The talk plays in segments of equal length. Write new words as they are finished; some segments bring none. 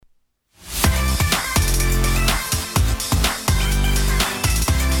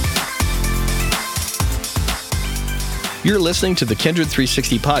You're listening to the Kindred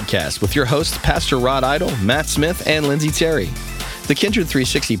 360 podcast with your hosts, Pastor Rod Idle, Matt Smith, and Lindsay Terry. The Kindred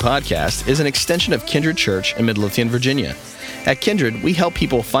 360 podcast is an extension of Kindred Church in Midlothian, Virginia. At Kindred, we help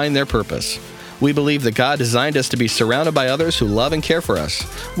people find their purpose. We believe that God designed us to be surrounded by others who love and care for us.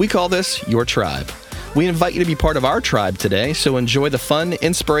 We call this your tribe. We invite you to be part of our tribe today, so enjoy the fun,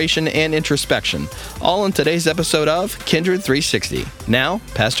 inspiration, and introspection, all in today's episode of Kindred 360. Now,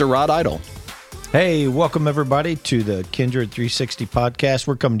 Pastor Rod Idle. Hey, welcome everybody to the Kindred 360 podcast.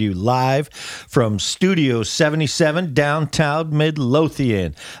 We're coming to you live from Studio 77, downtown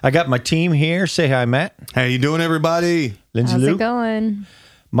Midlothian. I got my team here. Say hi, Matt. How you doing, everybody? Lindsay How's Lou. it going?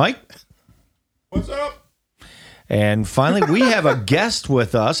 Mike. What's up? And finally, we have a guest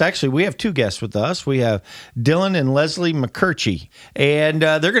with us. Actually, we have two guests with us. We have Dylan and Leslie McCurchie, and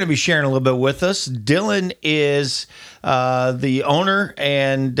they're going to be sharing a little bit with us. Dylan is the owner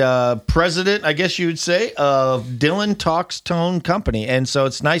and president, I guess you would say, of Dylan Talks Tone Company. And so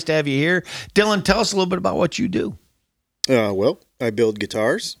it's nice to have you here. Dylan, tell us a little bit about what you do. Well, I build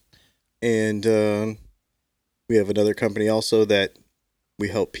guitars, and we have another company also that we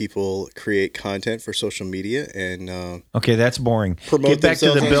help people create content for social media and okay, that's boring. Promote Get back to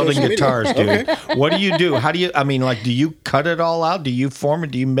the themselves on building social guitars, media. dude. Okay. What do you do? How do you? I mean, like, do you cut it all out? Do you form it?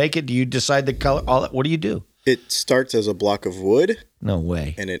 Do you make it? Do you decide the color? All that? What do you do? it starts as a block of wood No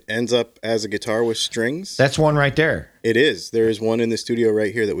way. and it ends up as a guitar with strings. That's one right there. It is. There is one in the studio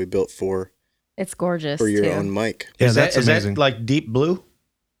right here that we built for It's gorgeous your too. own mic. Yeah, Is that's that amazing. like deep blue?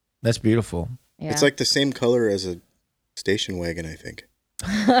 That's beautiful. Yeah. It's like the same color as a station wagon, I think.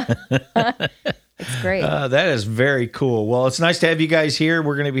 It's great. That is very cool. Well, it's nice to have you guys here.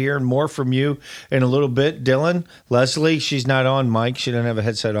 We're going to be hearing more from you in a little bit. Dylan, Leslie, she's not on mic. She doesn't have a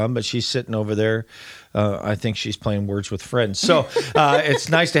headset on, but she's sitting over there. I think she's playing Words with Friends. So it's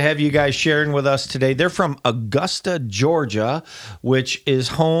nice to have you guys sharing with us today. They're from Augusta, Georgia, which is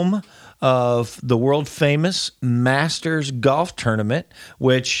home of the world famous Masters Golf Tournament,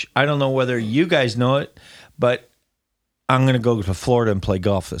 which I don't know whether you guys know it, but I'm going to go to Florida and play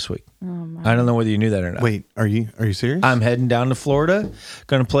golf this week. I don't know whether you knew that or not. Wait, are you serious? I'm heading down to Florida,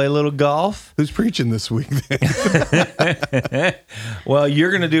 going to play a little golf. Who's preaching this week then? Well, you're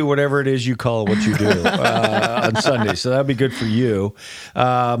going to do whatever it is you call what you do on Sunday, so that'll be good for you.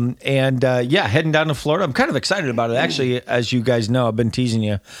 Yeah, heading down to Florida. I'm kind of excited about it. Actually, as you guys know, I've been teasing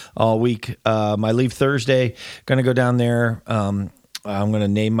you all week. I leave Thursday, going to go down there. I'm going to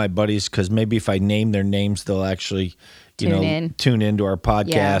name my buddies because maybe if I name their names, they'll actually tune into our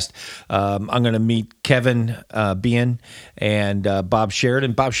podcast. Yeah. I'm going to meet Kevin Bean and Bob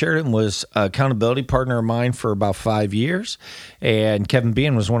Sheridan. Bob Sheridan was an accountability partner of mine for about 5 years, and Kevin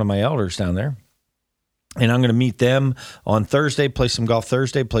Bean was one of my elders down there. And I'm going to meet them on Thursday, play some golf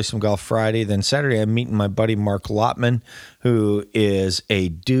Thursday, play some golf Friday. Then Saturday, I'm meeting my buddy Mark Lotman, who is a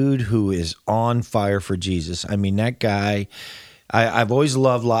dude who is on fire for Jesus. I mean, that guy... I've always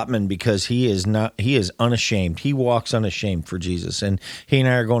loved Lotman because he is unashamed. He walks unashamed for Jesus. And he and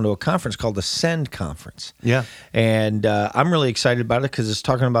I are going to a conference called the Send Conference. Yeah. And I'm really excited about it because it's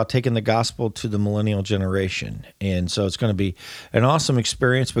talking about taking the gospel to the millennial generation. And so it's going to be an awesome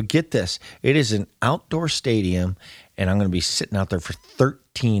experience. But get this, it is an outdoor stadium, and I'm going to be sitting out there for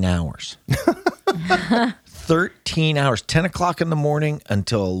 13 hours. 13 hours, 10 o'clock in the morning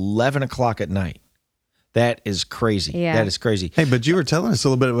until 11 o'clock at night. That is crazy. Yeah. That is crazy. Hey, but you were telling us a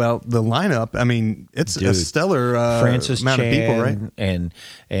little bit about the lineup. I mean, it's a stellar Francis amount Chan of people, right?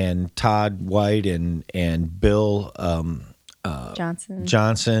 And Todd White and Bill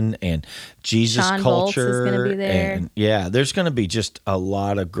Johnson and Jesus Sean Culture Boltz is gonna be there. And yeah, there's going to be just a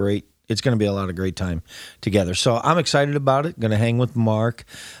lot of great. It's going to be a lot of great time together. So I'm excited about it. Going to hang with Mark,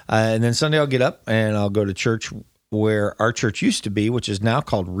 and then Sunday I'll get up and I'll go to church where our church used to be, which is now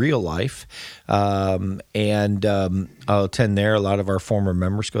called Real Life. I'll attend there. A lot of our former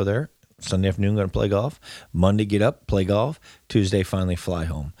members go there. Sunday afternoon, going to play golf. Monday, get up, play golf. Tuesday, finally fly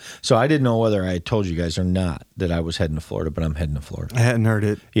home. So I didn't know whether I had told you guys or not that I was heading to Florida, but I'm heading to Florida. I hadn't heard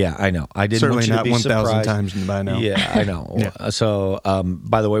it. Yeah, I know. I didn't Certainly want you not to be 1,000 surprised. times by now. Yeah, I know. Yeah. So,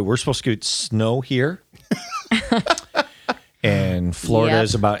 by the way, we're supposed to get snow here. And Florida Yep.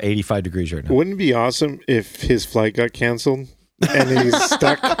 is about 85 degrees right now. Wouldn't it be awesome if his flight got canceled and he's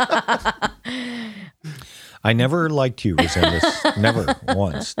stuck? I never liked you, Resendez. Never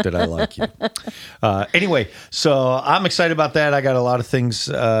once did I like you. Anyway, so I'm excited about that. I got a lot of things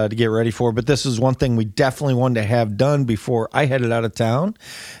to get ready for, but this is one thing we definitely wanted to have done before I headed out of town.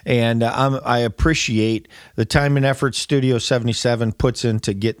 And I appreciate the time and effort Studio 77 puts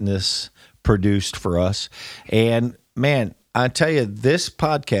into getting this produced for us. And man, I tell you, this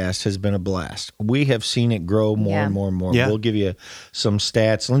podcast has been a blast. We have seen it grow more Yeah. and more and more. Yeah. We'll give you some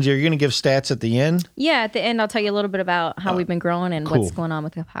stats. Lindsay, are you going to give stats at the end? Yeah, at the end, I'll tell you a little bit about how we've been growing and cool. what's going on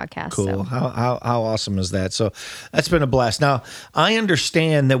with the podcast. Cool. So. How awesome is that? So that's been a blast. Now, I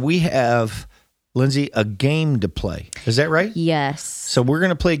understand that we have, Lindsay, a game to play. Is that right? Yes. So we're going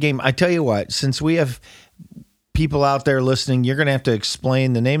to play a game. I tell you what, since we have people out there listening, you're going to have to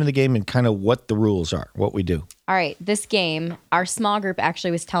explain the name of the game and kind of what the rules are, what we do. All right, this game, our small group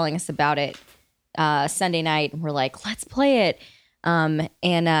actually was telling us about it Sunday night. We're like, let's play it.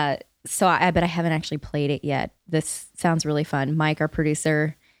 So I bet I haven't actually played it yet. This sounds really fun. Mike, our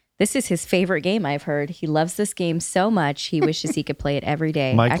producer, this is his favorite game, I've heard. He loves this game so much, he wishes he could play it every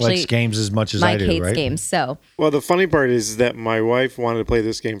day. Mike Actually, likes games as much as I Mike do, hates right? games. So Well, the funny part is that my wife wanted to play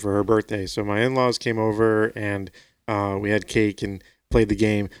this game for her birthday. So my in-laws came over and we had cake and played the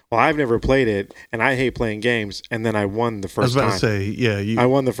game. Well, I've never played it, and I hate playing games. And then I won the I was first about time. to say, yeah, I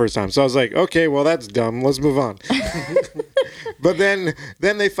won the first time. So I was like, okay, well, that's dumb. Let's move on. But then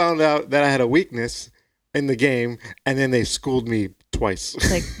they found out that I had a weakness in the game, and then they schooled me twice.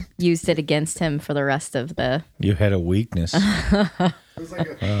 like used it against him for the rest of the. You had a weakness. It was like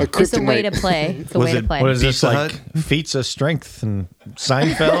a It's a way to kryptonite. play. It's a Was way to it- play. What is this, Pizza like feats of strength and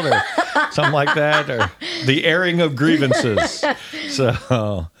Seinfeld or something like that? Or the airing of grievances?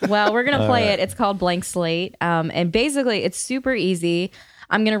 So, Well, we're going to play it. It's called Blank Slate. And basically, it's super easy.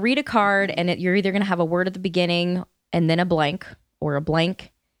 I'm going to read a card, and you're either going to have a word at the beginning and then a blank, or a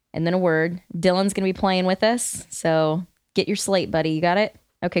blank and then a word. Dylan's going to be playing with us. So get your slate, buddy. You got it?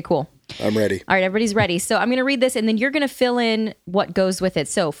 Okay, cool. I'm ready. All right, everybody's ready. So I'm going to read this, and then you're going to fill in what goes with it.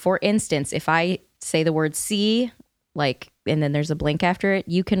 So, for instance, if I say the word sea, and then there's a blank after it,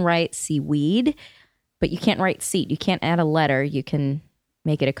 you can write seaweed, but you can't write seat. You can't add a letter. You can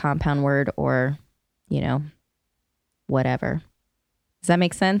make it a compound word or, whatever. Does that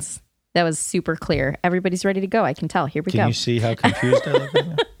make sense? That was super clear. Everybody's ready to go. I can tell. Here we can go. you see how confused I look right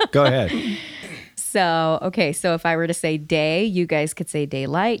now? Go ahead. So if I were to say day, you guys could say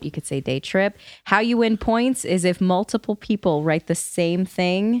daylight. You could say day trip. How you win points is if multiple people write the same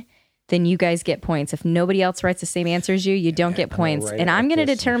thing, then you guys get points. If nobody else writes the same answer as you don't get points. write And it I'm like going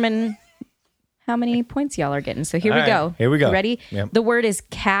to this. determine how many points y'all are getting. So here All we right. go. Here we go. You ready? Yep. The word is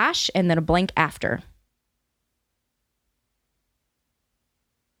cash and then a blank after.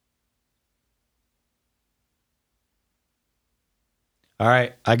 All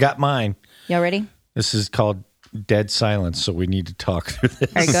right, I got mine. Y'all ready? This is called dead silence, so we need to talk through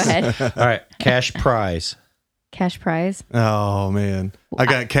this. All right, go ahead. All right, cash prize. Cash prize. Oh man, I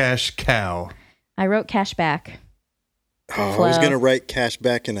got cash cow. I wrote cash back. Oh, I was Flow. going to write cash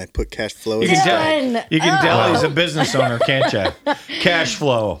back, and I put cash flow. You can Dylan! tell, you can tell he's a business owner, can't you? Cash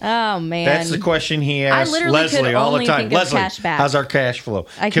flow. Oh, man. That's the question he asks literally could Leslie all the only time. think of Leslie, cash back. how's our cash flow?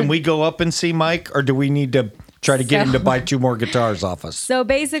 I Can could- we go up and see Mike, or do we need to try to get him to buy 2 more guitars off us? So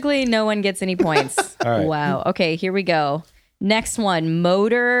basically, no one gets any points. All right. Wow. Okay, here we go. Next one,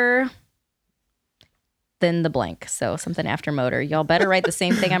 motor, then the blank. So something after motor. Y'all better write the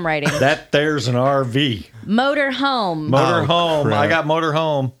same thing I'm writing. That there's an RV. Motor home. Motor Oh, home. crap. I got motor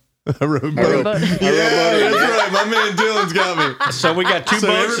home. I wrote Boat. boat. Yeah, that's right. My man Dylan's got me. So we got 2 So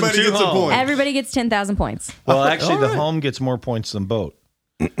boats and everybody 2 gets a homes. point. Everybody gets 10,000 points Well, actually, All the right. home gets more points than boat.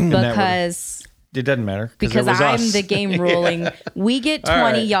 because It doesn't matter. because it was I'm us. the game ruling. We get 20,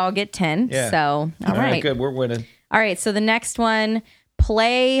 All right. y'all get 10. Yeah. So, all right. Good. We're winning. All right, so the next one,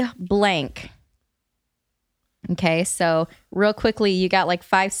 play blank. Okay, so real quickly, you got like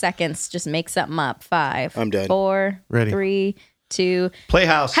 5 seconds. Just make something up. 5. I'm done. 4. Ready. 3, 2.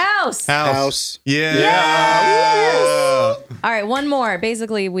 Playhouse. House. House. Yeah. All right, one more.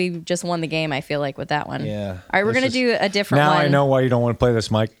 Basically, we just won the game, I feel like, with that one. Yeah. All right, we're This going to is- do a different Now one. I know why you don't want to play this,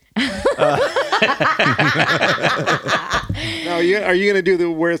 Mike. Now, are you going to do the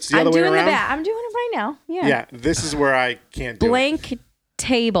where it's the I'm other way doing the around? back. I'm doing it right now. Yeah. Yeah, this is where I can't do it. Blank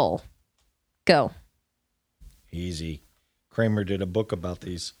table. Go. Easy. Kramer did a book about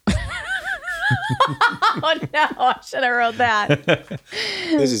these. Oh, no. I should have wrote that.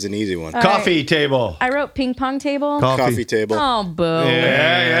 This is an easy one. Coffee table. I wrote ping pong table. Coffee table. Oh, boo.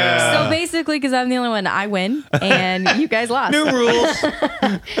 Yeah. So basically, because I'm the only one, I win, and you guys lost. New rules.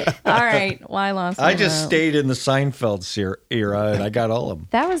 All right. Well, I lost. I just Well, stayed in the Seinfeld era, and I got all of them.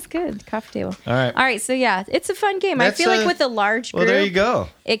 That was good. Coffee table. All right. All right. So yeah, it's a fun game. That's I feel like a- with a large Well, group, there you go.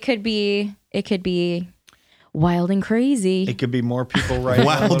 it could be wild and crazy. It could be more people writing.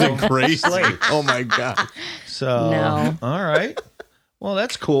 Wild and crazy. Slate. Oh my god. So, No. all right. Well,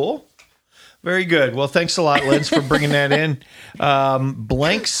 that's cool. Very good. Well, thanks a lot, Linz, for bringing that in.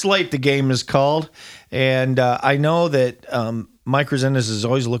 Blank Slate, the game is called. And I know that Mike Resendez is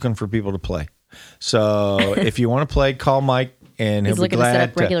always looking for people to play. So if you want to play, call Mike, and he'll He's be looking to glad set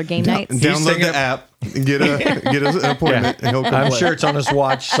up regular game nights. Download the app, get an appointment, and he'll come I'm play. sure it's on his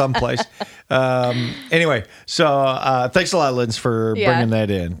watch someplace. Anyway, so thanks a lot, Linz, for bringing that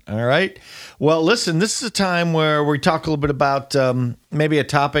in. All right. Well, listen, this is a time where we talk a little bit about maybe a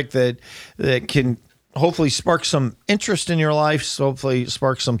topic that can hopefully spark some interest in your life, so hopefully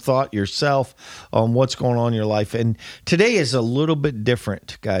spark some thought yourself on what's going on in your life. And today is a little bit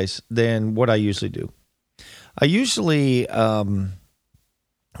different, guys, than what I usually do. I usually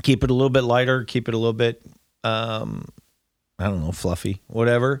keep it a little bit lighter, keep it a little bit, I don't know, fluffy,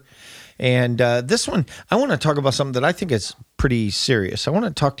 whatever. And this one, I want to talk about something that I think is pretty serious. I want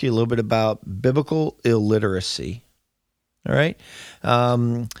to talk to you a little bit about biblical illiteracy. All right.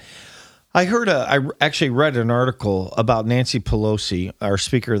 I actually read an article about Nancy Pelosi, our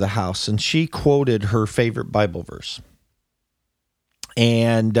Speaker of the House, and she quoted her favorite Bible verse.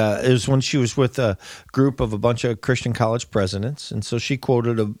 And it was when she was with a group of a bunch of Christian college presidents. And so she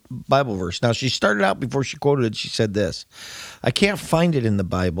quoted a Bible verse. Now, she started out before she quoted it, she said this: I can't find it in the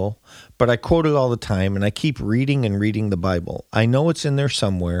Bible, but I quote it all the time, and I keep reading and reading the Bible. I know it's in there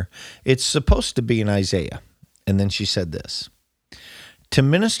somewhere. It's supposed to be in Isaiah. And then she said this: to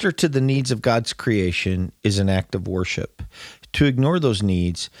minister to the needs of God's creation is an act of worship. To ignore those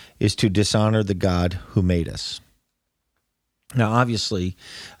needs is to dishonor the God who made us. Now, obviously,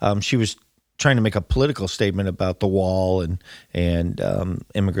 she was trying to make a political statement about the wall and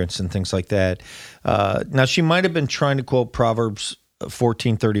immigrants and things like that. Now, she might have been trying to quote Proverbs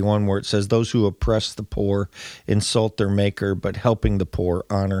 14:31, where it says, "Those who oppress the poor insult their maker, but helping the poor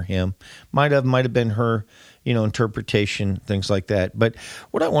honor him." Might have been her, interpretation, things like that. But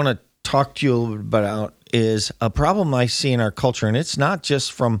what I want to talk to you a little bit about is a problem I see in our culture, and it's not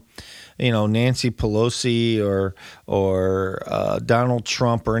just from Nancy Pelosi or Donald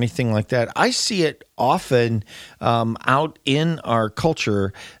Trump or anything like that. I see it often out in our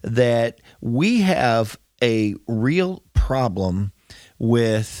culture that we have a real problem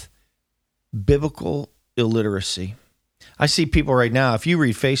with biblical illiteracy. I see people right now, if you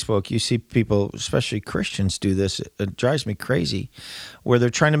read Facebook, you see people, especially Christians, do this. It drives me crazy, where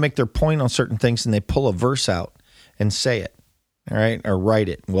they're trying to make their point on certain things and they pull a verse out and say it. All right, or write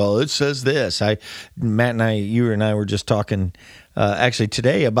it. Well, it says this. Matt and you and I were just talking actually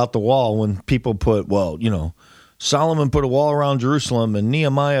today about the wall, when people put, Solomon put a wall around Jerusalem and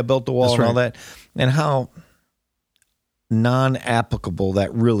Nehemiah built the wall. That's and all that, and how non-applicable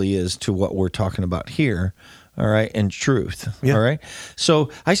that really is to what we're talking about here. All right, and truth. Yeah. All right,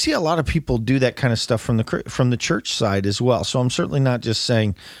 so I see a lot of people do that kind of stuff from the church side as well. So I'm certainly not just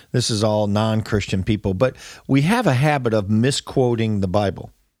saying this is all non-Christian people, but we have a habit of misquoting the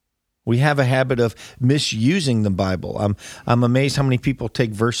Bible. We have a habit of misusing the Bible. I'm amazed how many people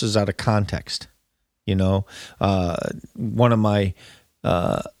take verses out of context.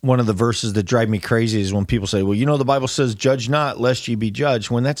 One of the verses that drive me crazy is when people say, well, the Bible says, judge not, lest ye be judged,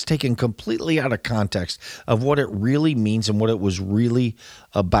 when that's taken completely out of context of what it really means and what it was really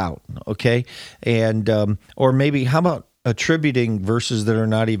about, okay? And, or maybe, how about attributing verses that are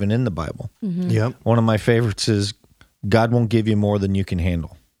not even in the Bible? Mm-hmm. Yep. One of my favorites is, God won't give you more than you can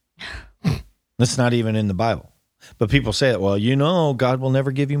handle. That's not even in the Bible. But people say that, God will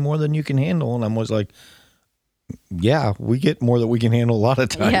never give you more than you can handle. And I'm always like, yeah, we get more than we can handle a lot of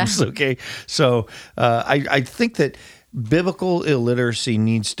times. Yeah. Okay. So I think that biblical illiteracy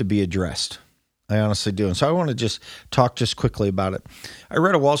needs to be addressed. I honestly do. And so I want to just talk quickly about it. I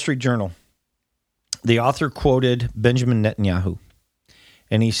read a Wall Street Journal. The author quoted Benjamin Netanyahu,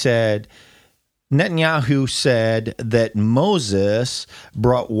 and he said, Netanyahu said that Moses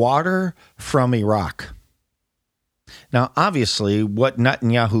brought water from Iraq. Now, obviously, what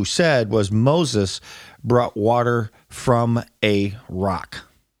Netanyahu said was Moses brought water from a rock.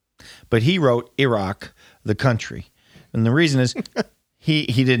 But he wrote Iraq, the country. And the reason is he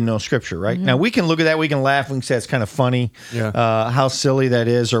didn't know Scripture, right? Mm-hmm. Now, we can look at that, we can laugh, we can say it's kind of funny, how silly that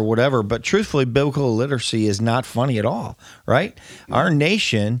is or whatever. But truthfully, biblical illiteracy is not funny at all, right? Mm-hmm. Our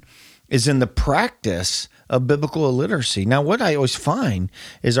nation is in the practice of biblical illiteracy. Now, what I always find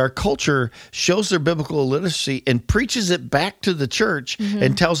is our culture shows their biblical illiteracy and preaches it back to the church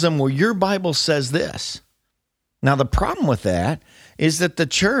and tells them, well, your Bible says this. Now, the problem with that is that the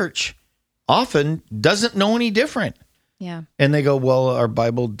church often doesn't know any different. Yeah. And they go, well, our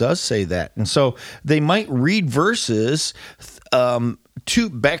Bible does say that. And so they might read verses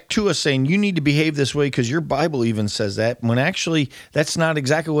back to us saying you need to behave this way because your Bible even says that, when actually that's not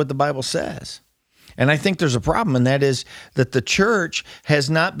exactly what the Bible says. And I think there's a problem, and that is that the church has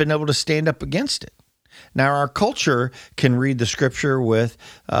not been able to stand up against it. Now, our culture can read the scripture with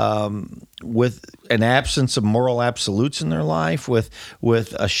an absence of moral absolutes in their life,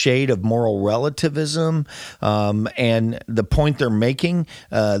 with a shade of moral relativism, and the point they're making,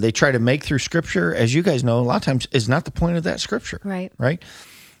 they try to make through scripture, as you guys know, a lot of times is not the point of that scripture. Right?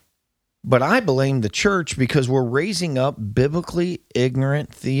 But I blame the church because we're raising up biblically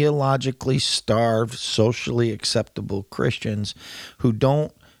ignorant, theologically starved, socially acceptable Christians who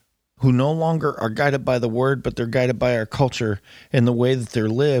no longer are guided by the word, but they're guided by our culture and the way that they're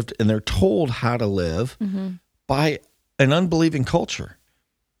lived, and they're told how to live by an unbelieving culture,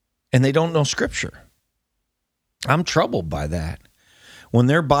 and they don't know scripture. I'm troubled by that. When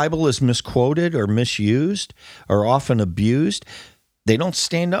their Bible is misquoted or misused or often abused, they don't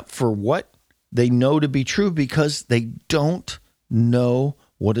stand up for what they know to be true because they don't know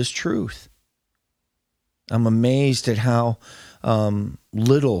what is truth. I'm amazed at how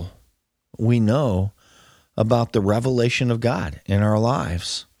little we know about the revelation of God in our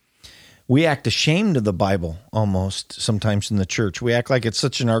lives. We act ashamed of the Bible almost sometimes in the church. We act like it's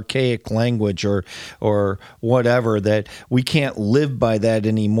such an archaic language or whatever that we can't live by that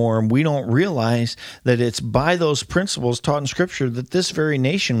anymore. And we don't realize that it's by those principles taught in Scripture that this very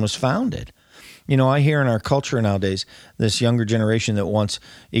nation was founded. You know, I hear in our culture nowadays this younger generation that wants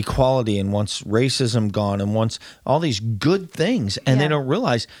equality and wants racism gone and wants all these good things, and they don't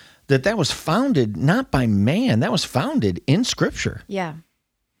realize that was founded not by man, that was founded in Scripture. Yeah.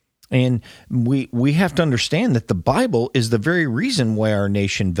 And we have to understand that the Bible is the very reason why our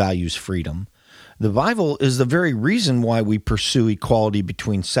nation values freedom. The Bible is the very reason why we pursue equality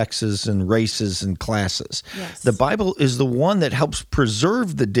between sexes and races and classes. Yes. The Bible is the one that helps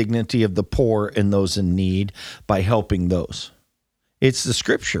preserve the dignity of the poor and those in need by helping those. It's the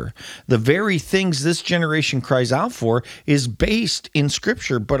Scripture. The very things this generation cries out for is based in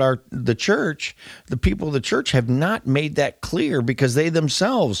Scripture, but the church, the people of the church have not made that clear because they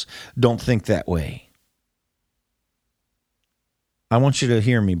themselves don't think that way. I want you to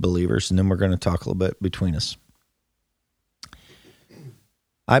hear me, believers, and then we're going to talk a little bit between us.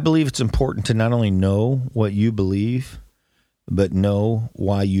 I believe it's important to not only know what you believe, but know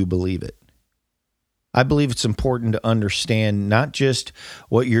why you believe it. I believe it's important to understand not just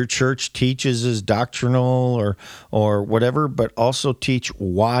what your church teaches as doctrinal or whatever, but also teach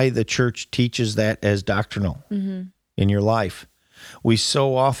why the church teaches that as doctrinal in your life. We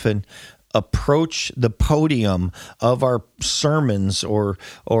so often approach the podium of our sermons or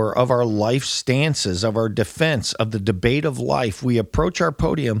of our life stances, of our defense, of the debate of life. We approach our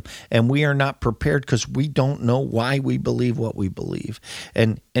podium and we are not prepared because we don't know why we believe what we believe.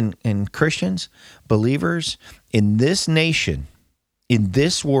 And Christians, believers in this nation, in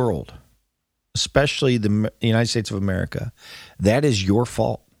this world, especially the United States of America, that is your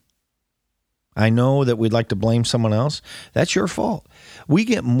fault. I know that we'd like to blame someone else. That's your fault. We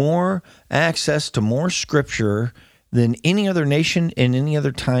get more access to more scripture than any other nation in any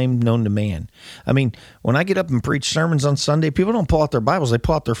other time known to man. I mean, when I get up and preach sermons on Sunday, people don't pull out their Bibles. They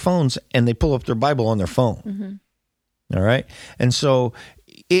pull out their phones and they pull up their Bible on their phone. All right? And so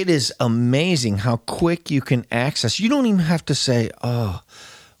it is amazing how quick you can access. You don't even have to say, oh,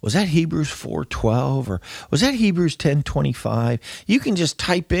 was that Hebrews 4:12 or was that Hebrews 10:25? You can just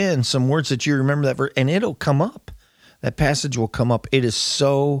type in some words that you remember that verse and it'll come up. That passage will come up. It is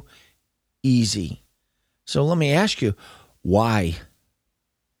so easy. So let me ask you, why?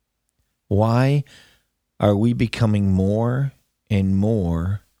 Why are we becoming more and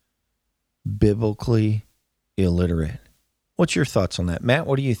more biblically illiterate? What's your thoughts on that? Matt,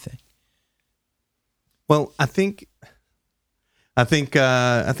 what do you think? Well, I think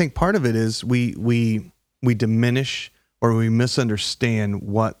part of it is we diminish or we misunderstand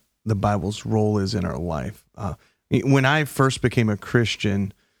what the Bible's role is in our life. When I first became a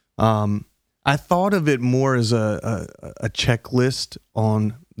Christian, I thought of it more as a checklist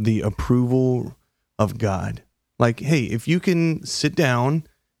on the approval of God. Like, hey, if you can sit down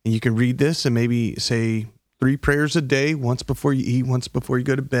and you can read this and maybe say 3 prayers a day, once before you eat, once before you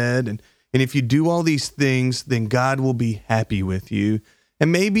go to bed, and if you do all these things, then God will be happy with you.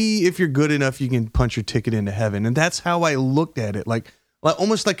 And maybe if you're good enough, you can punch your ticket into heaven. And that's how I looked at it, like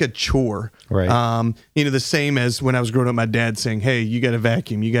almost like a chore. Right. The same as when I was growing up, my dad saying, hey, you got to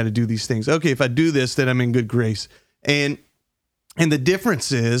vacuum, you got to do these things. Okay, if I do this, then I'm in good grace. And the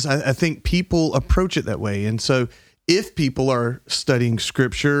difference is, I think people approach it that way. And so if people are studying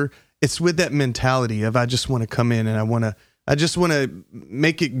scripture, it's with that mentality of, I just want to come in and I want I just want to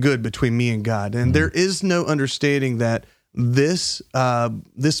make it good between me and God. And there is no understanding that this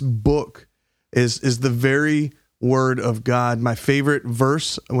book is the very word of God. My favorite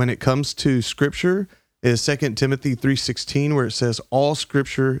verse when it comes to Scripture is 2 Timothy 3:16, where it says, all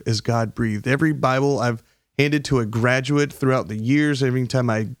Scripture is God-breathed. Every Bible I've handed to a graduate throughout the years, every time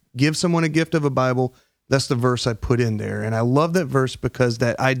I give someone a gift of a Bible, that's the verse I put in there. And I love that verse because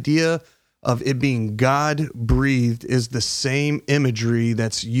that idea of it being God-breathed is the same imagery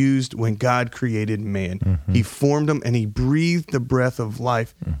that's used when God created man. He formed him and he breathed the breath of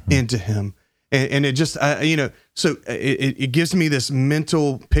life into him. And it just, so it gives me this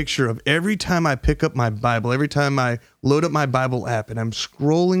mental picture of every time I pick up my Bible, every time I load up my Bible app and I'm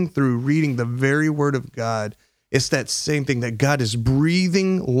scrolling through reading the very word of God, it's that same thing, that God is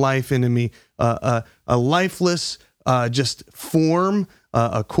breathing life into me, a lifeless just form,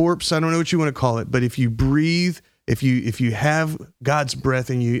 a corpse. I don't know what you want to call it, but if you breathe, if you have God's breath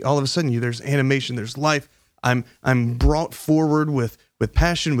in you, all of a sudden there's animation, there's life. I'm brought forward with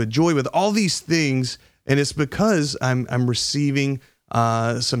passion, with joy, with all these things, and it's because I'm receiving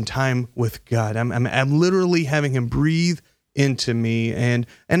some time with God. I'm literally having Him breathe into me, and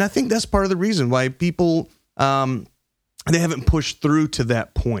I think that's part of the reason why people they haven't pushed through to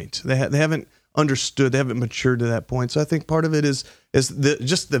that point. They haven't understood. They haven't matured to that point. So I think part of it is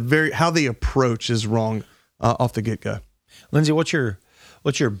how they approach is wrong off the get go. Lindsay, what's your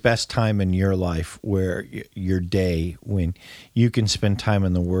best time in your life, where your day when you can spend time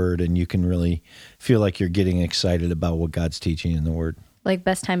in the Word and you can really feel like you're getting excited about what God's teaching in the Word? Like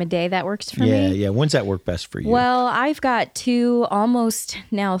best time of day that works for me? Yeah. When's that work best for you? Well, I've got 2, almost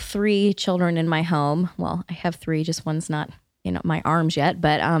now 3 children in my home. Well, I have 3, just one's not, my arms yet.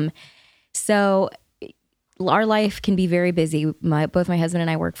 But so our life can be very busy. Both my husband and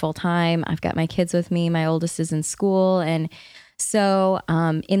I work full time. I've got my kids with me. My oldest is in school. And so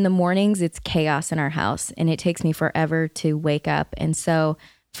in the mornings, it's chaos in our house, and it takes me forever to wake up. And so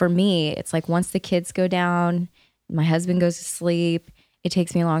for me, it's like once the kids go down, my husband goes to sleep, it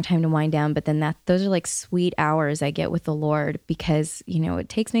takes me a long time to wind down. But then those are like sweet hours I get with the Lord, because, it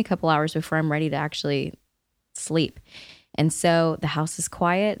takes me a couple hours before I'm ready to actually sleep. And so the house is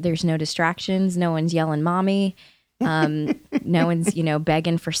quiet. There's no distractions. No one's yelling, "Mommy." No one's,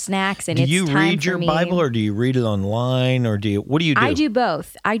 begging for snacks. And do it's you time read for your me. Bible, or do you read it online, or what do you do? I do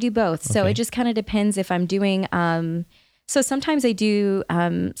both. So it just kind of depends if I'm doing. So sometimes I do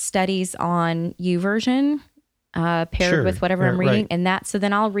studies on YouVersion paired with whatever I'm reading, and that. So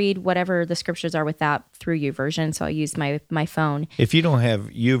then I'll read whatever the scriptures are with that through YouVersion. So I use my phone. If you don't have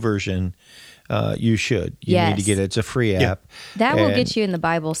YouVersion, you should. You need to get it. It's a free app. That will get you in the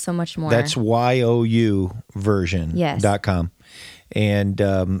Bible so much more. That's youversion.com.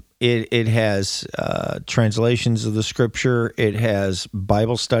 And it has translations of the Scripture. It has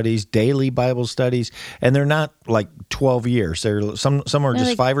Bible studies, daily Bible studies, and they're not like 12 years. They're some are just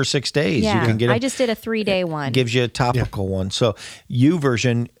like 5 or 6 days. Yeah, you can get I just did a 3-day one. It gives you a topical one. So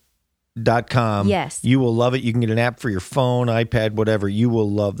YouVersion.com. Yes. You will love it. You can get an app for your phone, iPad, whatever. You will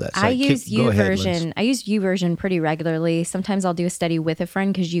love that. So I use YouVersion. I use YouVersion pretty regularly. Sometimes I'll do a study with a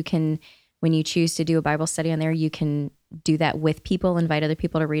friend, because you can, when you choose to do a Bible study on there, you can do that with people, invite other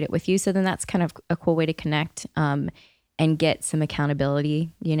people to read it with you. So then that's kind of a cool way to connect and get some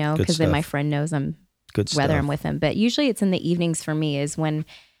accountability, because then my friend knows I'm with them. But usually it's in the evenings for me is when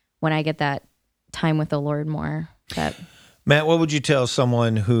I get that time with the Lord more. But Matt, what would you tell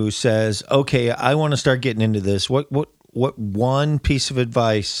someone who says, "Okay, I want to start getting into this"? What one piece of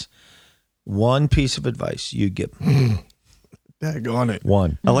advice you'd give them? Daggone it.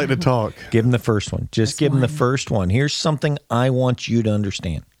 One. I like to talk. Give them the first one. Just give them the first one. Here's something I want you to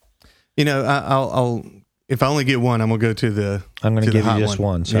understand. I'll if I only get one, I'm gonna go to the. I'm going to give you just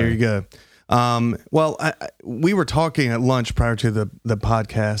one. Sorry. Here you go. Well, we were talking at lunch prior to the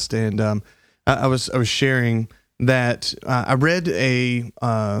podcast, and I was sharing that I read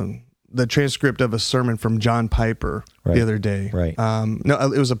the transcript of a sermon from John Piper the other day. Right. No,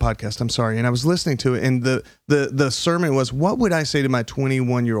 it was a podcast. I'm sorry. And I was listening to it, and the sermon was, "What would I say to my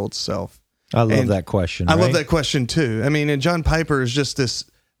 21-year-old self?" I love that question. I love that question too. I mean, and John Piper is just this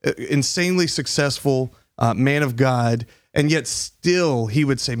insanely successful man of God, and yet still he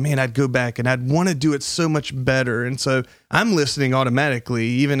would say, "Man, I'd go back and I'd want to do it so much better." And so I'm listening automatically,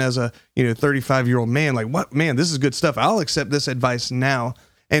 even as a 35-year-old man, like, "What, man, this is good stuff. I'll accept this advice now."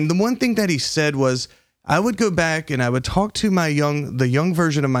 And the one thing that he said was, I would go back and I would talk to the young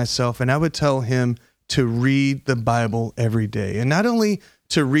version of myself, and I would tell him to read the Bible every day. And not only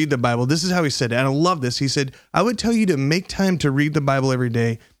to read the Bible, this is how he said it, and I love this. He said, "I would tell you to make time to read the Bible every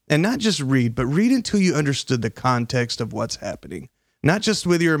day and not just read, but read until you understood the context of what's happening. Not just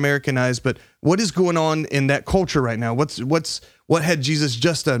with your American eyes, but what is going on in that culture right now? What had Jesus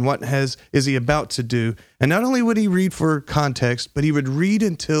just done? What is he about to do? And not only would he read for context, but he would read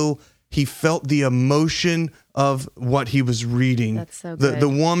until he felt the emotion of what he was reading. That's so good. The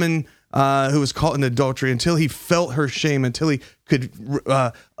woman who was caught in adultery, until he felt her shame, until he could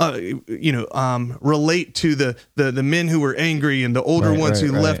relate to the men who were angry and the older ones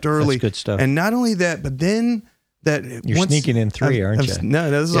who left early. That's good stuff. And not only that, but then that you're sneaking in 3, aren't you? No,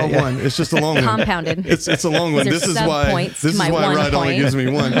 this is all one. It's just a long one. Compounded. It's a long one. These are This is why sub-points to my one Rod only point. gives me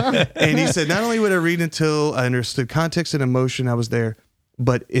one. And he said, not only would I read until I understood context and emotion, I was there,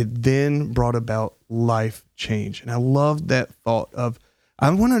 but it then brought about life change. And I loved that thought of,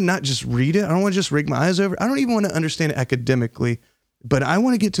 I want to not just read it. I don't want to just rig my eyes over it. I don't even want to understand it academically, but I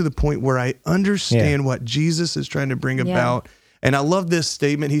want to get to the point where I understand what Jesus is trying to bring about. And I love this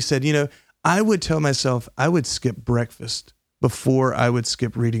statement. He said, I would tell myself I would skip breakfast before I would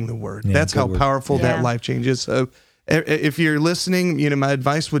skip reading the word. Yeah, That's how word. powerful that life change is. So if you're listening, my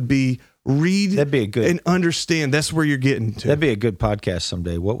advice would be read That'd be a good, and understand. That's where you're getting to. That'd be a good podcast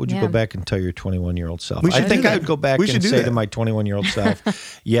someday. What would you go back and tell your 21-year-old self? We should I think do that. I would go back We should and do say that. to my 21-year-old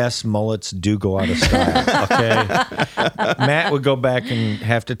self, yes, mullets do go out of style. Okay. Matt would go back and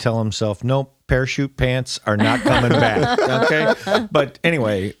have to tell himself, nope, parachute pants are not coming back. Okay. But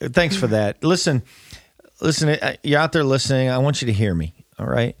anyway, thanks for that. Listen, you're out there listening. I want you to hear me. All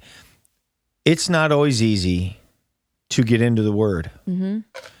right. It's not always easy to get into the word. Mm-hmm.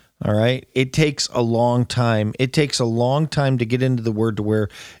 All right. It takes a long time. It takes a long time to get into the word to where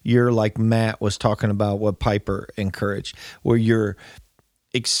you're like Matt was talking about what Piper encouraged, where you're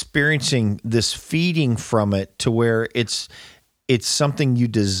experiencing this feeding from it to where it's something you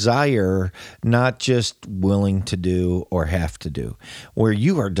desire, not just willing to do or have to do, where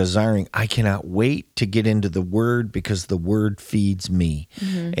you are desiring, I cannot wait to get into the word because the word feeds me.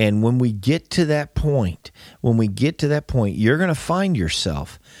 Mm-hmm. And when we get to that point, you're going to find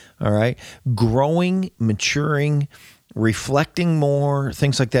yourself, all right, growing, maturing, reflecting more,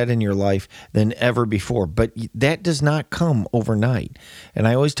 things like that in your life than ever before. But that does not come overnight. And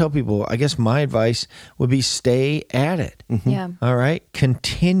I always tell people, I guess my advice would be stay at it. Mm-hmm. Yeah. All right.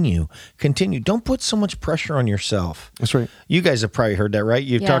 Continue. Don't put so much pressure on yourself. That's right. You guys have probably heard that, right?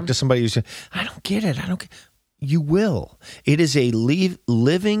 You've Yeah. talked to somebody who said, I don't get it. You will. It is a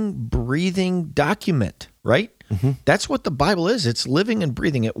living, breathing document, right? Mm-hmm. That's what the Bible is. It's living and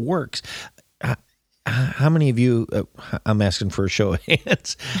breathing. It works. How many of you, I'm asking for a show of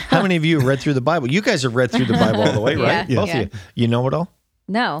hands, how many of you have read through the Bible? You guys have read through the Bible all the way, right? Yeah. Both of you. You know it all?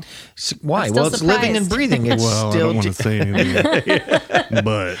 No. Why? I'm still Well, it's living and surprised. breathing. It's Well, I still don't want to say anything,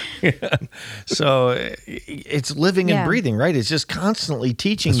 but So it's living and Yeah. breathing, right? It's just constantly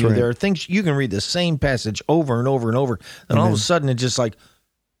teaching That's you. right. There are things you can read the same passage over and over and over. And all of a sudden it's just like,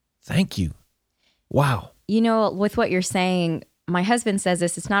 thank you. Wow. With what you're saying, my husband says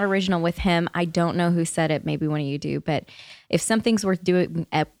this, it's not original with him. I don't know who said it. Maybe one of you do, but if something's worth doing,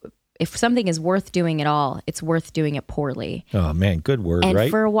 if something is worth doing at all, it's worth doing it poorly. Oh man, good word, And right?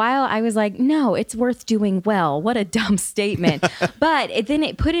 for a while, I was like, no, it's worth doing well. What a dumb statement. But then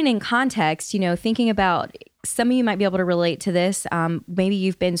it put it in context, thinking about some of you might be able to relate to this. Maybe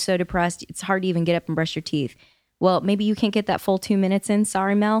you've been so depressed, it's hard to even get up and brush your teeth. Well, maybe you can't get that full 2 minutes in.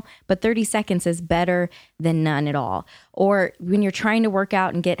 Sorry, Mel, but 30 seconds is better than none at all. Or when you're trying to work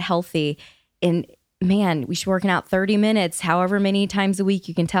out and get healthy, and man, we should be working out 30 minutes, however many times a week.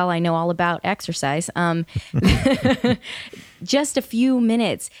 You can tell I know all about exercise. Just a few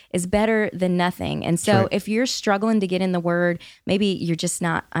minutes is better than nothing. And so if you're struggling to get in the word, maybe you're just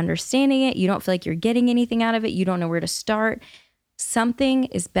not understanding it. You don't feel like you're getting anything out of it. You don't know where to start. Something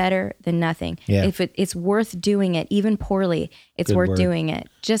is better than nothing. Yeah. If it's worth doing it, even poorly, it's Good worth word. doing it.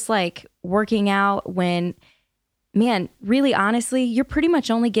 Just like working out when, man, really honestly, you're pretty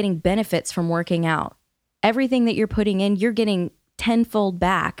much only getting benefits from working out. Everything that you're putting in, you're getting tenfold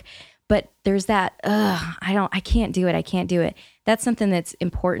back. But there's that, I can't do it. That's something that's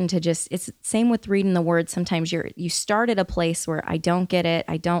important to it's same with reading the word. Sometimes you start at a place where I don't get it.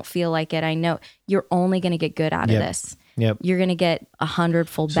 I don't feel like it. I know you're only going to get good out of this. Yep. You're going to get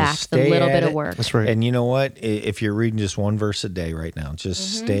 100-fold So back the stay little at bit it. of work. that's right. And you know what? If you're reading just one verse a day right now,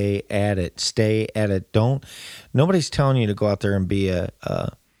 just stay at it. Stay at it. Nobody's telling you to go out there and be a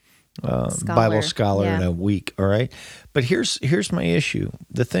Bible scholar in yeah. a week. All right. But here's my issue.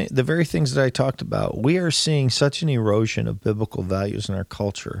 The very things that I talked about, we are seeing such an erosion of biblical values in our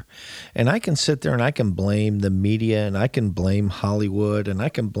culture. And I can sit there and I can blame the media and I can blame Hollywood and I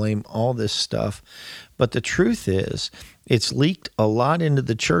can blame all this stuff. But the truth is, it's leaked a lot into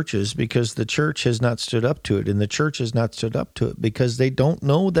the churches because the church has not stood up to it. And the church has not stood up to it because they don't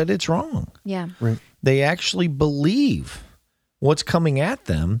know that it's wrong. Yeah. Right. They actually believe what's coming at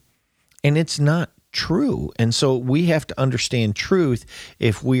them, and it's not true. And so we have to understand truth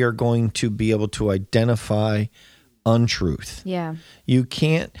if we are going to be able to identify untruth. Yeah. You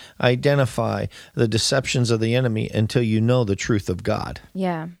can't identify the deceptions of the enemy until you know the truth of God.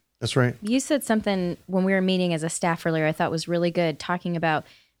 Yeah. That's right. You said something when we were meeting as a staff earlier I thought was really good, talking about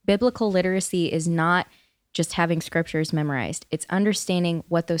biblical literacy is not just having scriptures memorized. It's understanding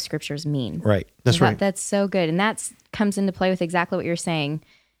what those scriptures mean. Right. That's right. That's so good. And that comes into play with exactly what you're saying.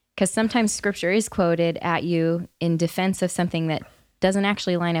 Because sometimes scripture is quoted at you in defense of something that doesn't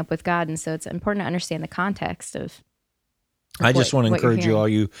actually line up with God. And so it's important to understand the context of I just want to what you're encourage you, all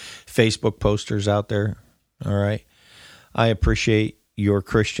you Facebook posters out there. All right. I appreciate your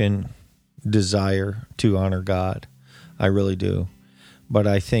Christian desire to honor God. I really do. But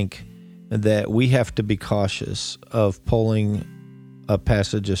I think that we have to be cautious of pulling a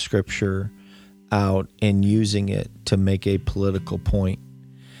passage of scripture out and using it to make a political point.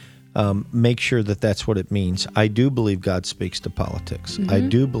 Make sure that that's what it means. I do believe God speaks to politics. Mm-hmm. I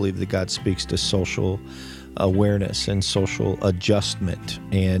do believe that God speaks to social awareness and social adjustment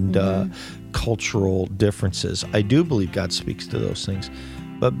and cultural differences. I do believe God speaks to those things,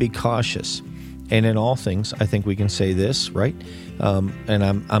 but be cautious. And in all things, I think we can say this, right? And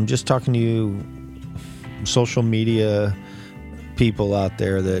I'm just talking to you, social media people out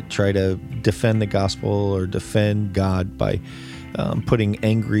there that try to defend the gospel or defend God by putting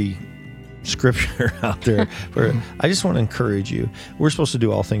angry scripture out there. I just want to encourage you. We're supposed to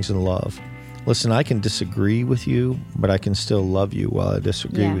do all things in love. Listen, I can disagree with you, but I can still love you while I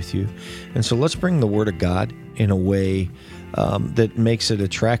disagree with you. And so let's bring the Word of God in a way that makes it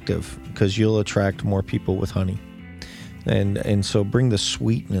attractive, because you'll attract more people with honey. And so bring the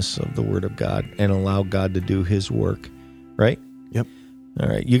sweetness of the Word of God and allow God to do His work, right? Yep. All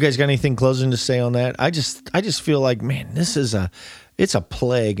right. You guys got anything closing to say on that? I just feel like, man, it's a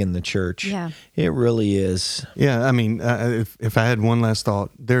plague in the church. Yeah. It really is. Yeah, I mean, if I had one last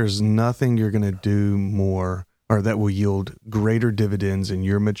thought, there's nothing you're going to do more or that will yield greater dividends in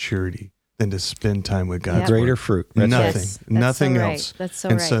your maturity than to spend time with God's Greater Word. fruit. That's Nothing, right. Yes, that's nothing so right. else. That's so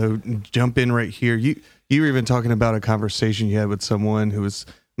and right. so jump in right here. You were even talking about a conversation you had with someone who was,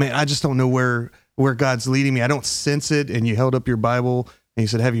 man, I just don't know where God's leading me. I don't sense it. And you held up your Bible and you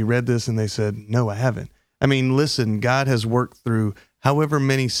said, have you read this? And they said, no, I haven't. I mean, listen, God has worked through however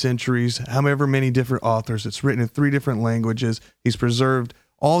many centuries, however many different authors. It's written in 3 different languages. He's preserved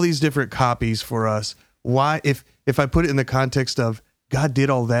all these different copies for us. Why, if I put it in the context of God did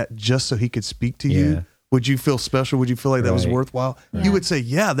all that just so He could speak to you, would you feel special? Would you feel like that was worthwhile? Yeah. You would say,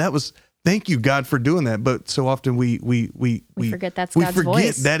 yeah, that was, thank you, God, for doing that. But so often we forget that's we God's forget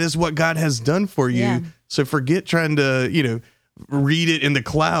voice. that is what God has done for you. Yeah. So forget trying to, read it in the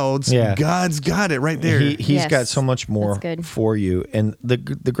clouds. Yeah. God's got it right there. He's Yes. got so much more That's good. for you. And the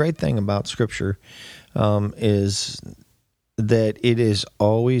great thing about Scripture is that it is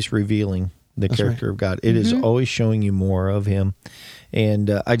always revealing the character of God. It is always showing you more of Him.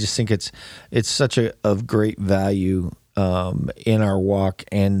 And I just think it's such of great value in our walk.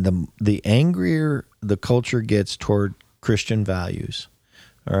 And the angrier the culture gets toward Christian values,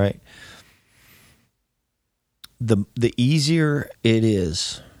 all right, the easier it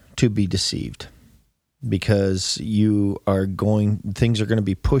is to be deceived, because things are going to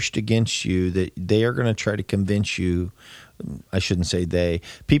be pushed against you, that they are going to try to convince you. I shouldn't say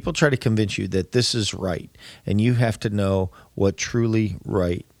people try to convince you that this is right, and you have to know what truly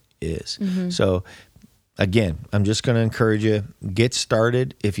right is. So again, I'm just going to encourage you, get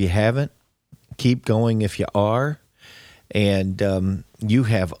started. If you haven't, keep going if you are. And you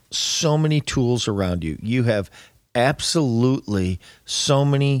have so many tools around you. You have absolutely so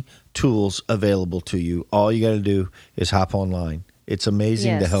many tools available to you. All you got to do is hop online. It's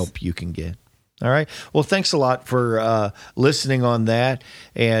amazing the Yes. help you can get. All right. Well, thanks a lot for listening on that,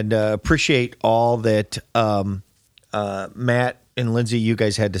 and appreciate all that Matt and Lindsay, you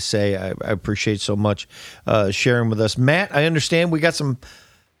guys had to say. I appreciate so much sharing with us. Matt, I understand we got some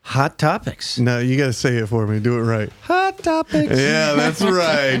hot topics. No, you got to say it for me. Do it right. Hot topics. Yeah, that's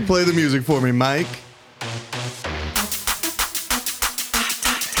right. Play the music for me, Mike.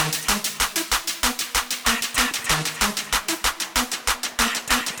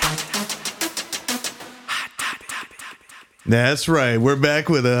 That's right. We're back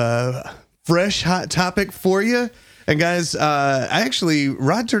with a fresh hot topic for you. And guys,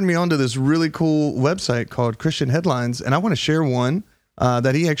 Rod turned me on to this really cool website called Christian Headlines, and I want to share one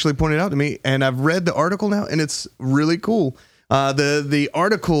that he actually pointed out to me. And I've read the article now, and it's really cool. The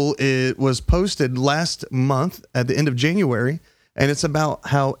article was posted last month at the end of January, and it's about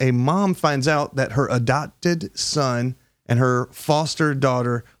how a mom finds out that her adopted son and her foster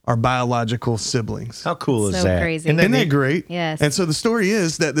daughter are biological siblings. How cool is So that? crazy. Isn't that great? Yes. And so the story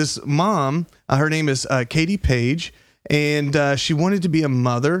is that this mom, her name is Katie Page, and she wanted to be a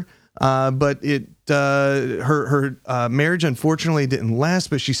mother, but her marriage unfortunately didn't last,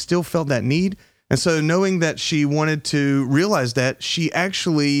 but she still felt that need. And so knowing that she wanted to realize that, she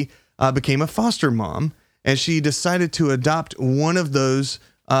actually became a foster mom, and she decided to adopt one of those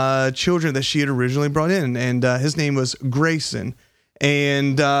children that she had originally brought in, and his name was Grayson.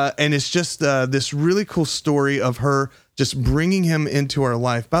 And it's just this really cool story of her just bringing him into our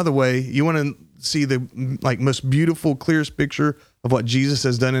life. By the way, you want to see the most beautiful, clearest picture of what Jesus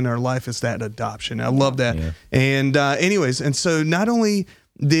has done in our life is that adoption. I love that. Yeah. And and so not only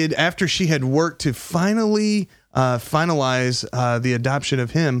did, after she had worked to finally finalize the adoption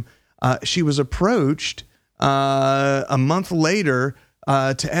of him, she was approached a month later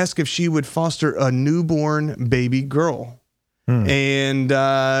to ask if she would foster a newborn baby girl. And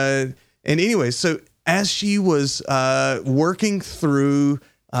anyway, so as she was working through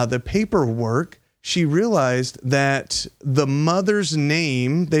the paperwork, she realized that the mother's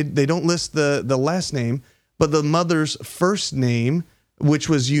name, they don't list the last name, but the mother's first name, which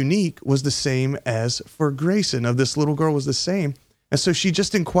was unique, was the same as for Grayson, of this little girl, was the same. And so she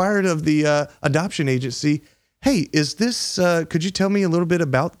just inquired of the adoption agency, hey, is this, could you tell me a little bit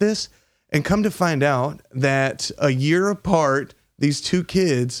about this? And come to find out that a year apart, these two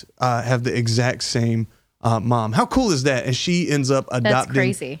kids have the exact same mom. How cool is that? And she ends up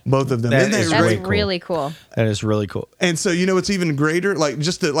adopting both of them. That's really cool. That is really cool. And so, what's even greater,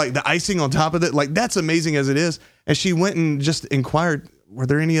 just the icing on top of it, that's amazing as it is. And she went and just inquired, were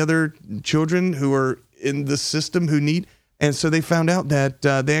there any other children who are in the system who need? And so they found out that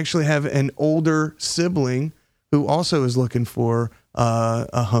they actually have an older sibling who also is looking for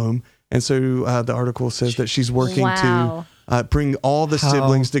a home. And so the article says that she's working to bring all the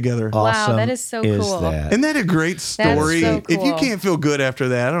siblings together. Awesome. Wow, that is so cool. Isn't that a great story? So cool. If you can't feel good after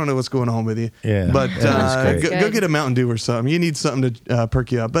that, I don't know what's going on with you. Yeah, but go get a Mountain Dew or something. You need something to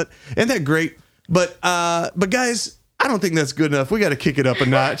perk you up. But isn't that great? But guys, I don't think that's good enough. We got to kick it up a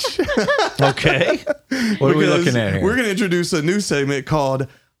notch. Okay. What are we looking at here? We're going to introduce a new segment called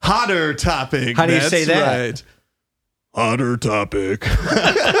Hotter Topic. How do you say that? Right. Hotter Topic.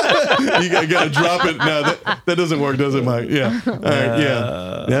 You got to drop it. No, that doesn't work, does it, Mike? Yeah. All right.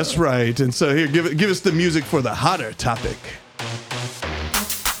 Yeah. That's right. And so here, give us the music for the Hotter Topic.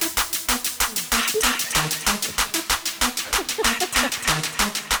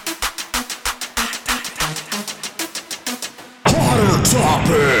 Hotter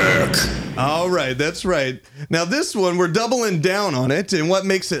Topic. All right, that's right. Now this one, we're doubling down on it. And what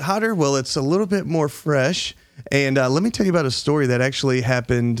makes it hotter? Well, it's a little bit more fresh. And let me tell you about a story that actually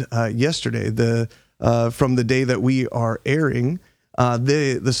happened yesterday, from the day that we are airing.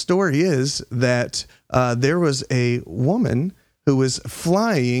 The story is that there was a woman who was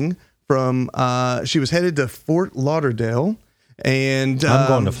flying from, she was headed to Fort Lauderdale. And I'm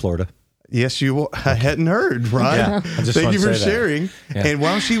going to Florida. Yes, you. I hadn't heard, right? Yeah, Thank you for sharing. Yeah. And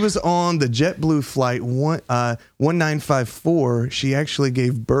while she was on the JetBlue flight 1954, she actually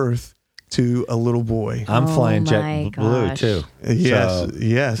gave birth to a little boy. I'm flying JetBlue too.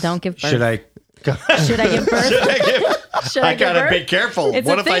 Yes. Don't give birth. Should I give birth? Should I gotta be careful. It's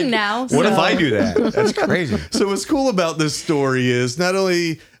a thing now. What if I do that? That's crazy. So what's cool about this story is not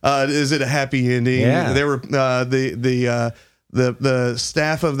only is it a happy ending. Yeah. There were the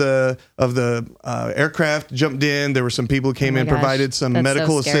staff of the aircraft jumped in. There were some people who came in, provided some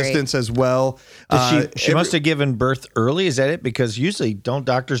medical assistance as well. She must have given birth early. Is that it? Because usually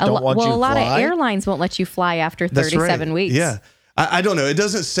doctors don't want you to fly. Well, a lot of airlines won't let you fly after 37 weeks. Yeah. I don't know. It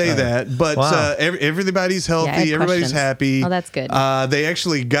doesn't say that, but everybody's healthy. Everybody's happy. Oh, that's good. They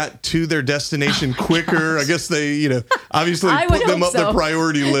actually got to their destination quicker. I guess they, obviously put them up their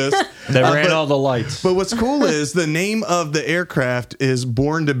priority list. They ran all the lights. But what's cool is the name of the aircraft is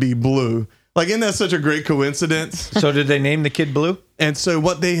Born to be Blue. Isn't that such a great coincidence? So did they name the kid Blue? And so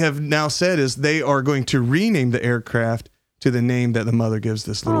what they have now said is they are going to rename the aircraft to the name that the mother gives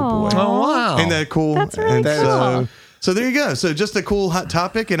this little boy. Oh, wow. Isn't that cool? That's really cool. So there you go. So just a cool hot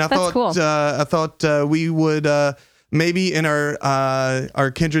topic, and I thought we would maybe in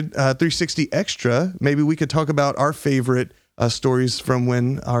our Kindred 360 Extra, maybe we could talk about our favorite stories from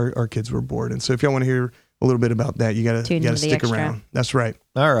when our kids were born. And so if y'all want to hear a little bit about that, you gotta stick around. That's right.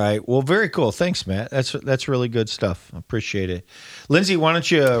 All right. Well, very cool. Thanks, Matt. That's really good stuff. I appreciate it. Lindsay, why don't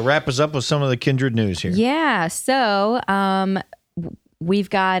you wrap us up with some of the Kindred news here? Yeah. So we've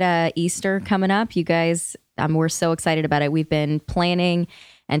got Easter coming up. You guys, we're so excited about it. We've been planning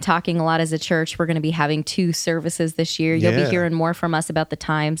and talking a lot as a church. We're going to be having 2 services this year. You'll be hearing more from us about the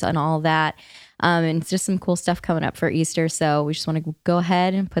times and all of that. And it's just some cool stuff coming up for Easter. So we just want to go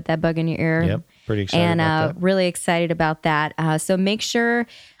ahead and put that bug in your ear. Yep, pretty excited about that. Really excited about that. So make sure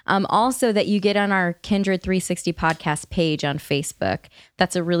also that you get on our Kindred 360 podcast page on Facebook.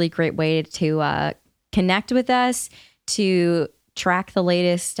 That's a really great way to connect with us, to track the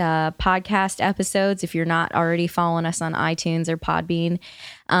latest podcast episodes if you're not already following us on iTunes or Podbean.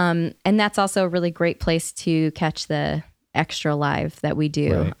 And that's also a really great place to catch the extra live that we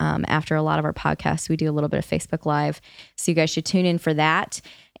do. Right. After a lot of our podcasts, we do a little bit of Facebook Live. So you guys should tune in for that.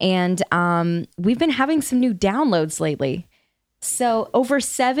 And we've been having some new downloads lately. So over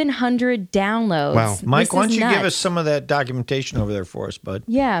 700 downloads. Wow. Mike, why don't you give us some of that documentation over there for us, bud?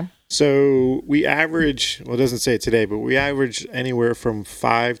 Yeah. So we average, well, it doesn't say it today, but we average anywhere from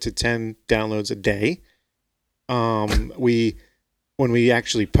 5 to 10 downloads a day. When we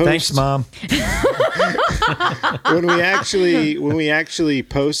actually post, Thanks, Mom. when we actually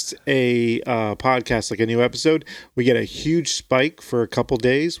post a podcast, like a new episode, we get a huge spike for a couple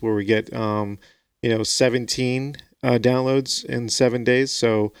days where we get 17 downloads in 7 days.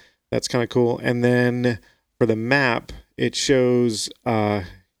 So that's kind of cool. And then for the map, it shows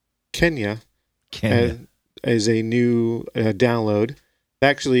Kenya as a new download. It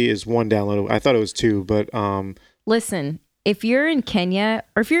actually is 1 download. I thought it was 2, but listen, if you're in Kenya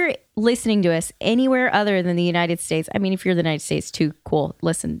or if you're listening to us anywhere other than the United States, I mean, if you're in the United States too, cool.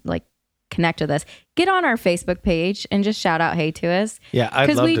 Listen, connect with us. Get on our Facebook page and just shout out hey to us. Yeah, I'd love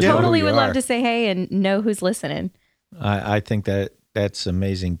to know because we totally who would you love are. to say hey and know who's listening. I think that's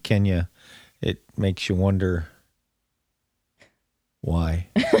amazing. Kenya, it makes you wonder why.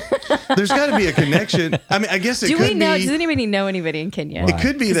 There's got to be a connection. I mean, I guess it Do could we know? be. Does anybody know anybody in Kenya? It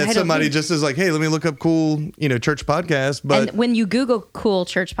could be 'Cause I that don't somebody think- just is like, hey, let me look up cool, church podcast. But And when you Google cool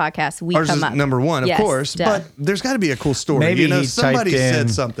church podcast, we ours come is up. number 1, of Yes, course. duh. But there's got to be a cool story. Maybe he somebody typed said in-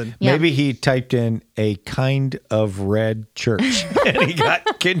 something. Yeah. Maybe he typed in a kind of red church and he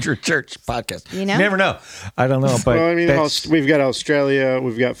got Kindred Church podcast. You know? Never know. I don't know, but well, I mean, that's- we've got Australia,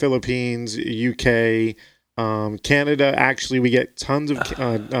 we've got Philippines, UK, Canada. Actually, we get tons of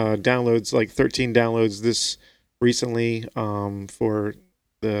downloads, like 13 downloads this recently for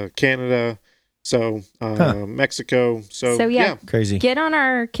the Canada. So Mexico. So yeah. crazy. Get on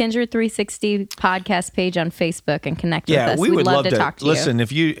our Kindred 360 podcast page on Facebook and connect with us. we would love to to talk to listen.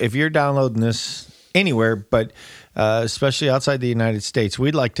 you. If you're downloading this anywhere, but especially outside the United States,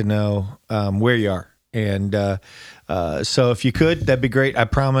 we'd like to know where you are. And so if you could, that'd be great. I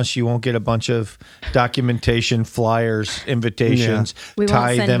promise you won't get a bunch of documentation, flyers, invitations, We won't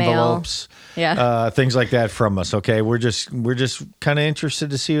tithe send mail. envelopes, Yeah. things like that from us. Okay, we're just kind of interested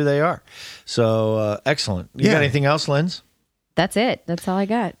to see who they are. So excellent. You Yeah. got anything else, Linz? That's it. That's all I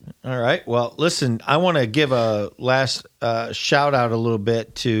got. All right. Well, listen, I want to give a last shout out a little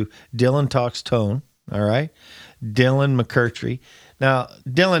bit to Dylan Talks Tone. All right. Dylan McCurtry. Now,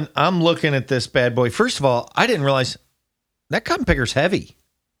 Dylan, I'm looking at this bad boy. First of all, I didn't realize that cotton picker's heavy.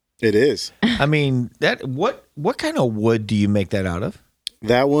 It is. I mean, what kind of wood do you make that out of?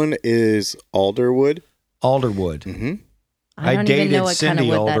 That one is alder wood. Alder wood. Mm-hmm. I don't even dated know what Cindy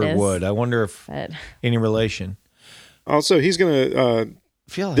kind of wood that Alderwood. is. I wonder if But any relation. Also, he's gonna.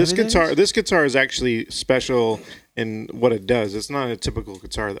 Feel This heavy that guitar. is? This guitar is actually special in what it does. It's not a typical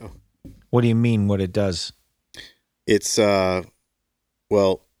guitar, though. What do you mean? What it does? It's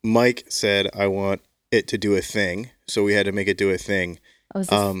well, Mike said I want it to do a thing, so we had to make it do a thing. oh, is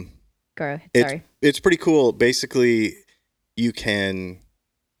this, girl, It's, sorry. it's pretty cool. Basically, you can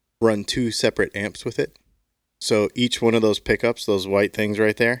run 2 separate amps with it. So each one of those pickups, those white things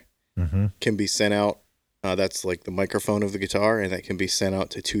right there, Mm-hmm. can be sent out. That's like the microphone of the guitar, and that can be sent out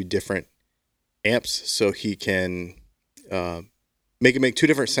to 2 different amps. So he can make 2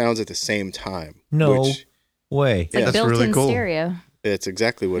 different sounds at the same time. No Which, way. It's like that's built-in really cool. stereo. it's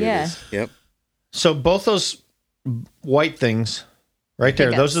exactly what Yeah. it is. Yep. So both those white things right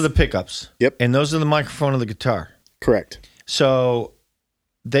there, those Pickups. are the pickups. Yep. And those are the microphone of the guitar. Correct. So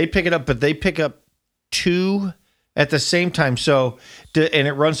they pick it up, but they pick up 2 at the same time. So, and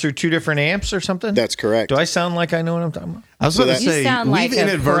it runs through 2 different amps or something? That's correct. Do I sound like I know what I'm talking about? I was So going to that- say, You sound like we've a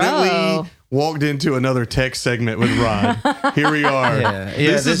inadvertently pro. walked into another tech segment with Rod. Here we are.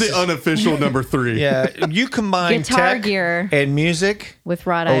 This is the unofficial number 3. Yeah, you combine Guitar tech gear and music with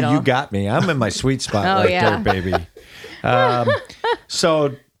Rod Idol. Oh, you got me. I'm in my sweet spot there, baby.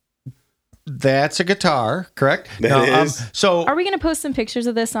 So that's a guitar, correct? That is. So are we going to post some pictures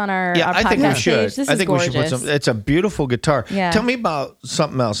of this on our, yeah, our I podcast think we should. page? This I is think gorgeous. we should put some. It's a beautiful guitar. Yeah. Tell me about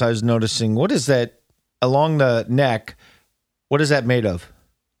something else I was noticing. What is that along the neck? What is that made of?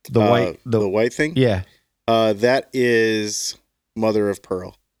 The white thing? Yeah. That is mother of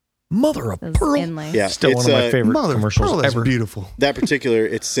pearl. Mother of Those pearl. inlays. Yeah, Still one of my favorite Mother of commercials pearl, that's ever. beautiful. That particular,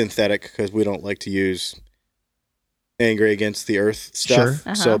 it's synthetic because we don't like to use angry against the earth stuff. Sure.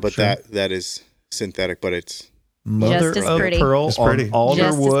 Uh-huh. So, but Sure. that is synthetic, but it's Mother Just as of pretty. pearl It's on pretty. alder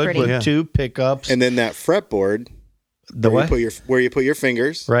Just as wood pretty. with Yeah. 2 pickups. and then that fretboard the where what? you put your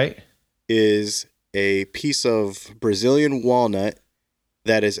fingers Right. is a piece of Brazilian walnut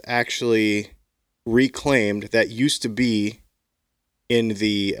that is actually reclaimed. That used to be in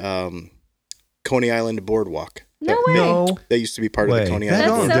the Coney Island boardwalk. No that, way. No. that used to be part of Way. the Coney Hang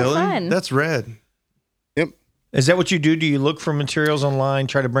Island. That's on, so Dylan. fun. That's red. Is that what you do? Do you look for materials online,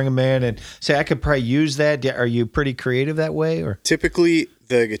 try to bring them in, and say, I could probably use that? Are you pretty creative that way? Or Typically,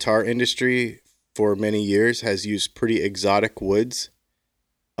 the guitar industry for many years has used pretty exotic woods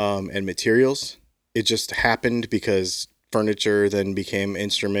and materials. It just happened because furniture then became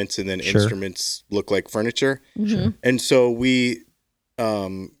instruments, and then Sure. instruments look like furniture. Mhm. And so we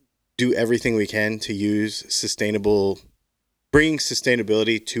do everything we can to use bringing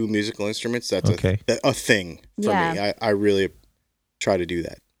sustainability to musical instruments. That's Okay. a thing for Yeah. me. I really try to do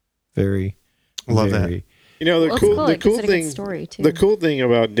that. very, Love that. very. You know, Well, it's cool. the It cool gives it a good thing, story, too. the cool thing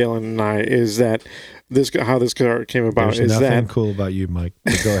about Dylan and I is that how this guitar came about There's is nothing that cool about you, Mike.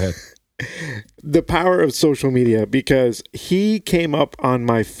 But go ahead. the power of social media, because he came up on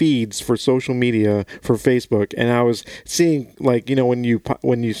my feeds for social media for Facebook, and I was seeing, like, you know, when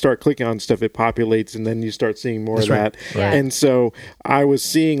you start clicking on stuff, it populates, and then you start seeing more of that. Yeah. And so I was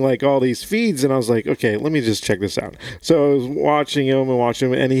seeing like all these feeds, and I was like, okay, let me just check this out. So I was watching him,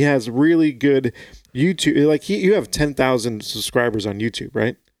 and he has really good YouTube. Like you have 10,000 subscribers on YouTube,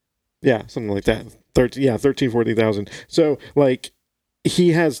 right? Yeah, something like that. 14,000. So like,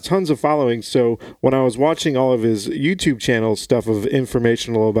 he has tons of following. So when I was watching all of his YouTube channel stuff of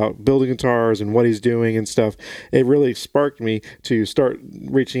informational about building guitars and what he's doing and stuff, it really sparked me to start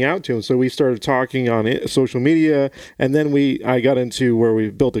reaching out to him. So we started talking on social media, and then I got into where we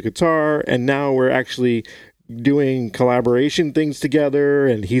built a guitar, and now we're actually doing collaboration things together,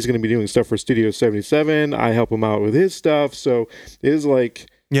 and he's going to be doing stuff for Studio 77. I help him out with his stuff. So it is like,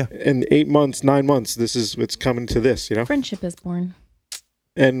 Yeah. in 8 months, 9 months, it's coming to this, you know? Friendship is born.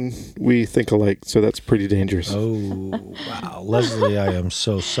 And we think alike, so that's pretty dangerous. Oh, wow. Leslie, I am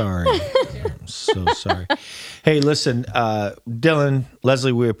so sorry. I'm so sorry. Hey, listen, Dylan,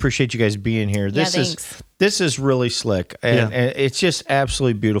 Leslie, we appreciate you guys being here. Thanks. This is really slick, and it's just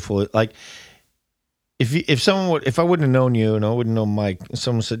absolutely beautiful. Like, if I wouldn't have known you and I wouldn't know Mike, and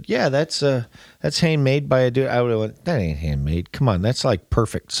someone said, "Yeah, that's handmade by a dude," I would have went, "That ain't handmade. Come on, that's like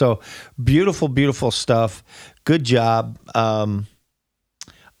perfect." So beautiful, beautiful stuff. Good job.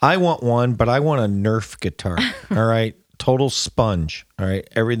 I want one, but I want a Nerf guitar. All right. Total sponge. All right.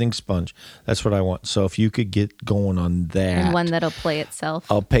 Everything sponge. That's what I want. So if you could get going on that. And one that'll play itself.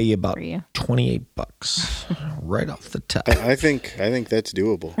 I'll pay you about for you. $28 right off the top. I think that's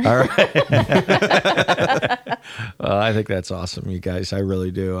doable. All right. Well, I think that's awesome, you guys. I really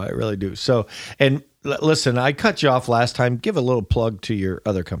do. I really do. So, and listen, I cut you off last time. Give a little plug to your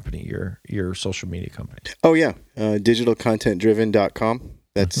other company, your social media company. Oh yeah, digitalcontentdriven.com.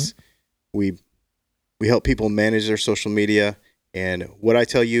 That's we help people manage their social media, and what I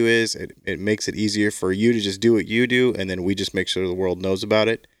tell you is it makes it easier for you to just do what you do, and then we just make sure the world knows about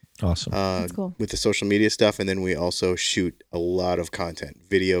it. Awesome. That's cool. With the social media stuff, and then we also shoot a lot of content,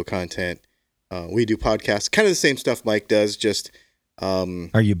 video content. We do podcasts, kind of the same stuff Mike does, just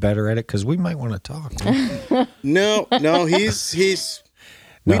Are you better at it? Because we might want to talk. no, he's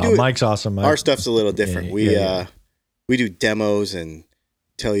we No, do it. Mike's awesome. Our stuff's a little different. Yeah, We do demos and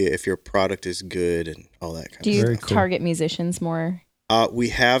tell you if your product is good and all that kind Do of you Very stuff. cool. target musicians more? We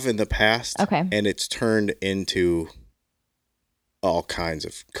have in the past, Okay. and it's turned into all kinds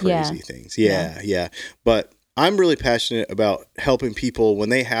of crazy things. Yeah. But I'm really passionate about helping people when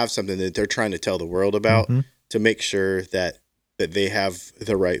they have something that they're trying to tell the world about, to make sure that they have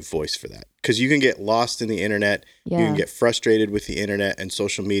the right voice for that. Because you can get lost in the internet, you Yeah. can get frustrated with the internet and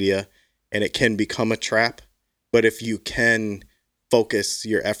social media, and it can become a trap. But if you can focus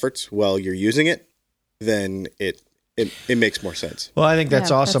your efforts while you're using it, then it it makes more sense. Well, I think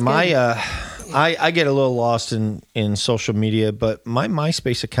that's awesome. That's I get a little lost in social media, but my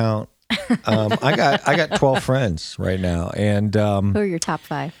MySpace account, I got 12 friends right now, and Who are your top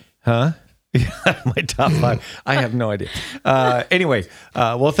 5? huh? My top 5. I have no idea. Anyway,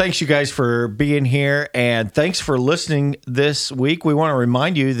 well, thanks you guys for being here, and thanks for listening this week. We want to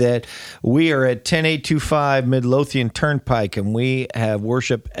remind you that we are at 10825 Midlothian Turnpike, and we have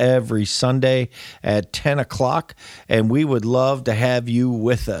worship every Sunday at 10 o'clock, and we would love to have you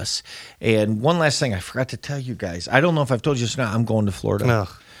with us. And one last thing I forgot to tell you guys. I don't know if I've told you this or not. I'm going to Florida. No.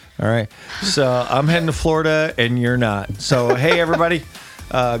 All right. So I'm heading to Florida, and you're not. So, hey, everybody.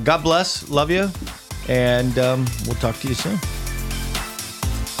 God bless. Love you. And we'll talk to you soon.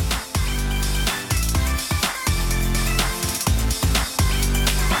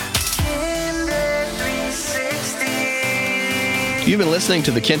 You've been listening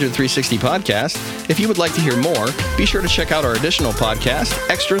to the Kindred 360 podcast. If you would like to hear more, be sure to check out our additional podcast,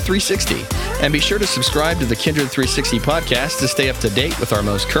 Extra 360. And be sure to subscribe to the Kindred 360 podcast to stay up to date with our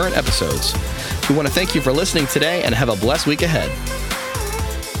most current episodes. We want to thank you for listening today and have a blessed week ahead.